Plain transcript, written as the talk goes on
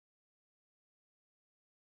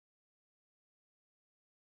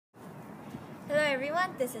everyone,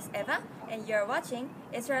 this is Eva, and you're watching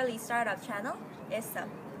Israeli startup channel ISUP.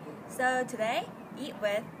 So today, Eat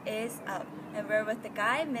With is up, and we're with the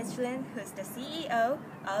Guy Michlin, who's the CEO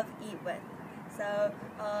of EatWith. So,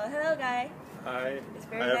 hello Guy. Hi. It's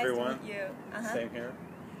very Hi nice everyone. to meet you. Same here.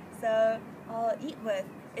 So, EatWith,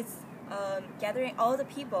 it's gathering all the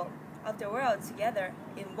people of the world together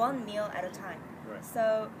in one meal at a time. Right.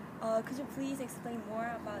 So, could you please explain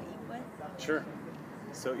more about EatWith? Sure.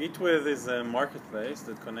 So EatWith is a marketplace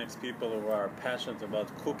that connects people who are passionate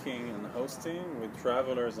about cooking and hosting with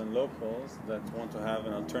travelers and locals that want to have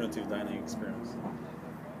an alternative dining experience.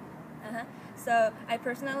 So I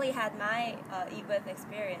personally had my EatWith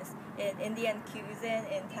experience in Indian cuisine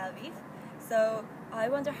in Tel Aviv. So I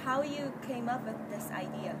wonder how you came up with this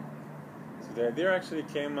idea. So the idea actually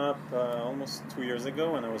came up almost 2 years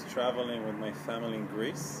ago when I was traveling with my family in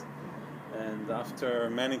Greece. And after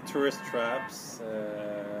many tourist traps,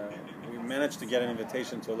 we managed to get an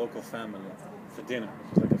invitation to a local family for dinner.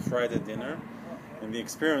 It was like a Friday dinner. And the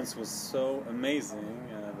experience was so amazing.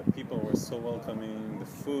 The people were so welcoming. The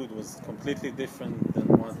food was completely different than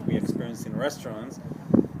what we experienced in restaurants.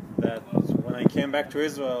 That when I came back to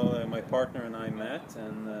Israel, my partner and I met,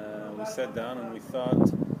 and we sat down and we thought,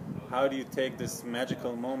 how do you take this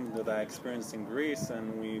magical moment that I experienced in Greece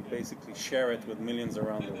and we basically share it with millions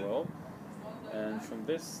around the world? And from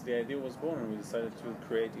this, the idea was born, and we decided to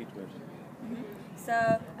create EatWith.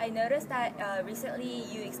 So I noticed that recently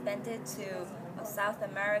you expanded to South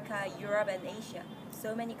America, Europe, and Asia.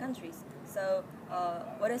 So many countries. So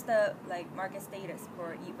what is the market status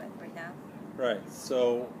for EatWith right now? Right.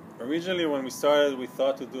 So originally, when we started, we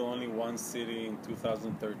thought to do only one city in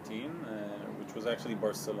 2013, which was actually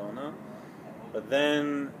Barcelona. But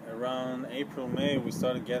then around April, May, we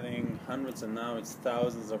started getting hundreds, and now it's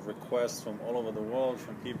thousands of requests from all over the world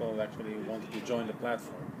from people who actually wanted to join the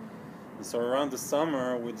platform. And so around the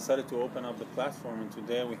summer, we decided to open up the platform, and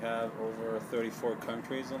today we have over 34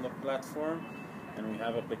 countries on the platform, and we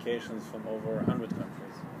have applications from over 100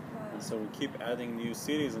 countries. Wow. And so we keep adding new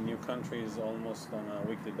cities and new countries almost on a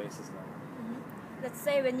weekly basis now. Let's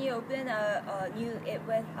say when you open a new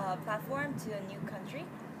EatWith platform to a new country,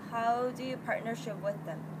 how do you partnership with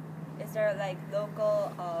them? Is there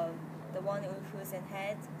local, the one who's in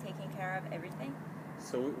head, taking care of everything?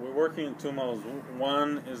 So we're working in two models.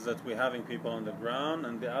 One is that we're having people on the ground,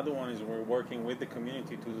 and the other one is we're working with the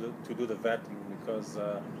community to do the vetting, because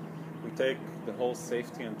we take the whole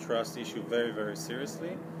safety and trust issue very, very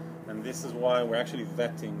seriously. And this is why we're actually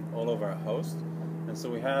vetting all of our hosts. And so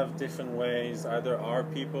we have different ways, either our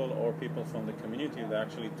people or people from the community that are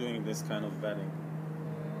actually doing this kind of vetting.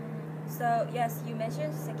 So yes, you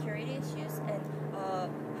mentioned security issues, and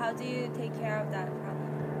how do you take care of that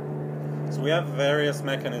problem? So we have various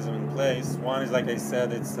mechanisms in place. One is, like I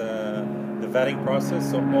said, it's the vetting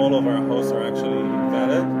process. So all of our hosts are actually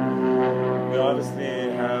vetted. We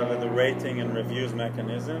obviously have the rating and reviews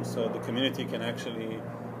mechanism, so the community can actually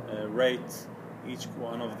rate each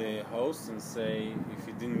one of the hosts and say if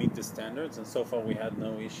you didn't meet the standards. And so far we had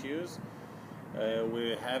no issues.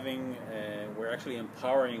 We're actually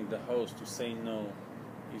empowering the host to say no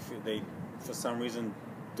if they, for some reason,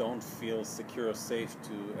 don't feel secure or safe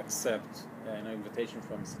to accept an invitation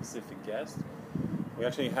from a specific guest. We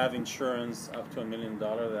actually have insurance up to $1 million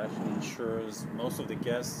that actually insures most of the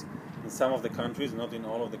guests in some of the countries, not in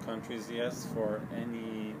all of the countries, yes, for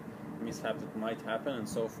any mishap that might happen. And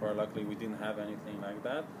so far, luckily, we didn't have anything like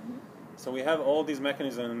that. So we have all these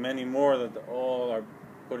mechanisms and many more that all are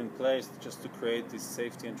put in place just to create this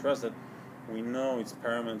safety and trust that we know it's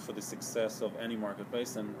paramount for the success of any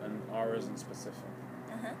marketplace, and ours in specific.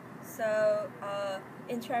 So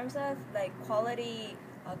in terms of quality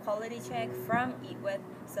check from EatWith,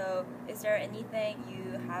 so is there anything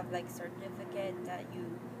you have certificate that you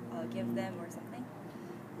give them or something?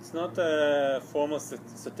 It's not a formal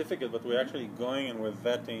certificate, but we're actually going and we're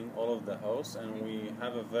vetting all of the hosts, and we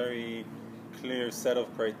have a very clear set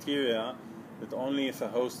of criteria that only if a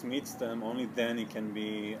host meets them, only then he can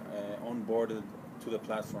be onboarded to the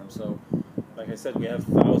platform. So, like I said, we have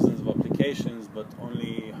thousands of applications, but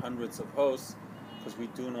only hundreds of hosts, because we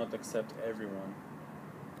do not accept everyone.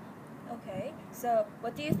 Okay, so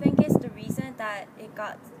what do you think is the reason that it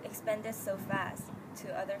got expanded so fast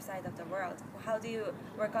to other side of the world? How do you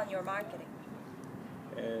work on your marketing?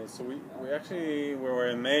 So we were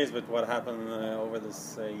amazed with what happened over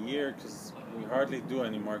this year, because we hardly do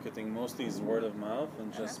any marketing. Mostly is word of mouth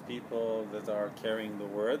and just people that are carrying the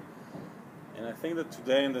word. And I think that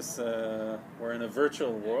today in this we're in a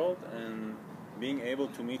virtual world, and being able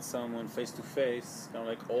to meet someone face to face, kind of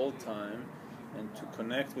like old time, and to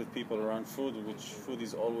connect with people around food, which food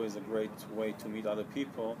is always a great way to meet other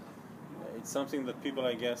people. It's something that people,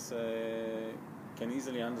 I guess, can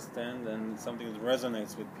easily understand, and something that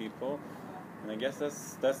resonates with people. And I guess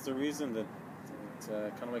that's the reason that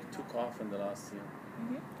it kind of like took off in the last year.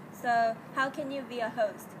 Mm-hmm. So how can you be a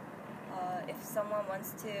host? If someone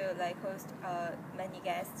wants to like host many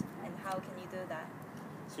guests, and how can you do that?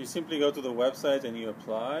 So you simply go to the website and you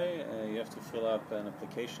apply. You have to fill up an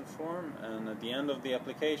application form, and at the end of the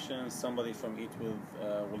application, somebody from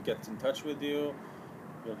EatWith will get in touch with you.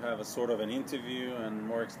 You'll have a sort of an interview and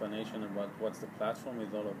more explanation about what the platform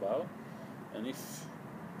is all about. And if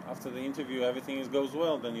after the interview everything goes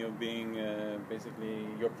well, then you're being basically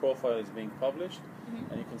your profile is being published,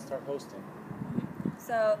 and you can start hosting.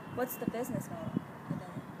 So what's the business model?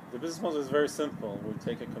 The business model is very simple. We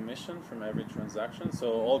take a commission from every transaction. So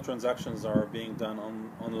all transactions are being done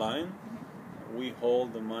online. We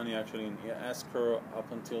hold the money actually in escrow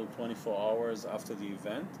up until 24 hours after the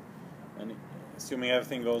event. And assuming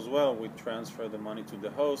everything goes well, we transfer the money to the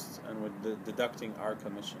host, and we're deducting our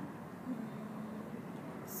commission.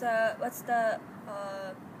 So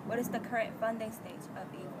what is the current funding stage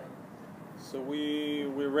of EatWith? So we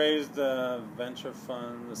raised a venture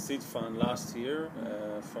fund, a seed fund last year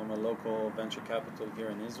from a local venture capital here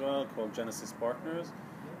in Israel called Genesis Partners,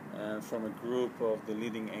 and from a group of the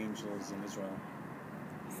leading angels in Israel.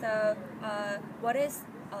 So what is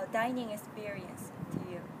dining experience to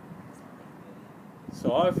you?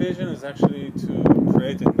 So our vision is actually to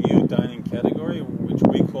create a new dining category which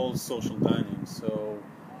we call social dining. So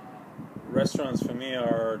restaurants for me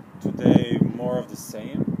are today more of the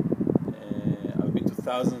same. I've been to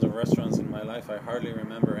thousands of restaurants in my life. I hardly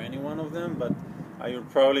remember any one of them, but I would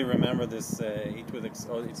probably remember this EatWith,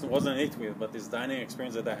 it wasn't EatWith, but this dining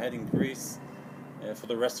experience that I had in Greece for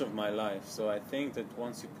the rest of my life. So I think that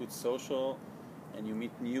once you put social and you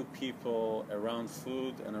meet new people around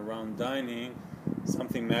food and around dining,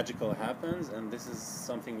 something magical happens, and this is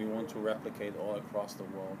something we want to replicate all across the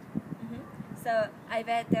world. So I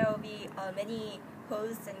bet there will be many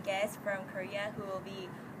hosts and guests from Korea who will be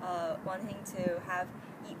wanting to have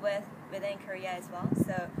EatWith within Korea as well.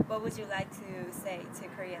 So what would you like to say to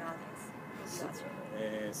Korean audience?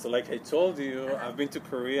 So like I told you, I've been to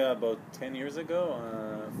Korea about 10 years ago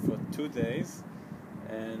for 2 days,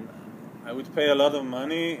 and I would pay a lot of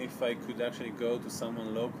money if I could actually go to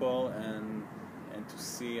someone local and to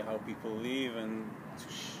see how people live, and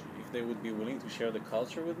if they would be willing to share the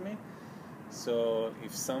culture with me. So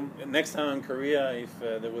if next time in Korea, if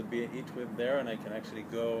there would be an EatWith there and I can actually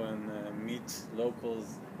go and meet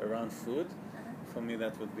locals around food, for me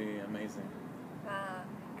that would be amazing. Wow,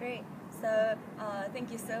 great. So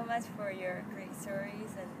thank you so much for your great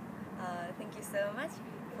stories, and thank you so much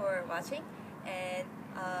for watching, and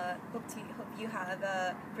hope you have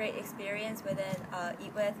a great experience within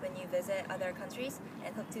EatWith when you visit other countries,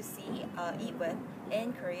 and hope to see EatWith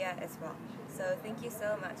in Korea as well. So thank you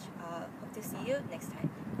so much. Hope to see you next time.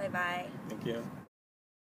 Bye bye. Thank you.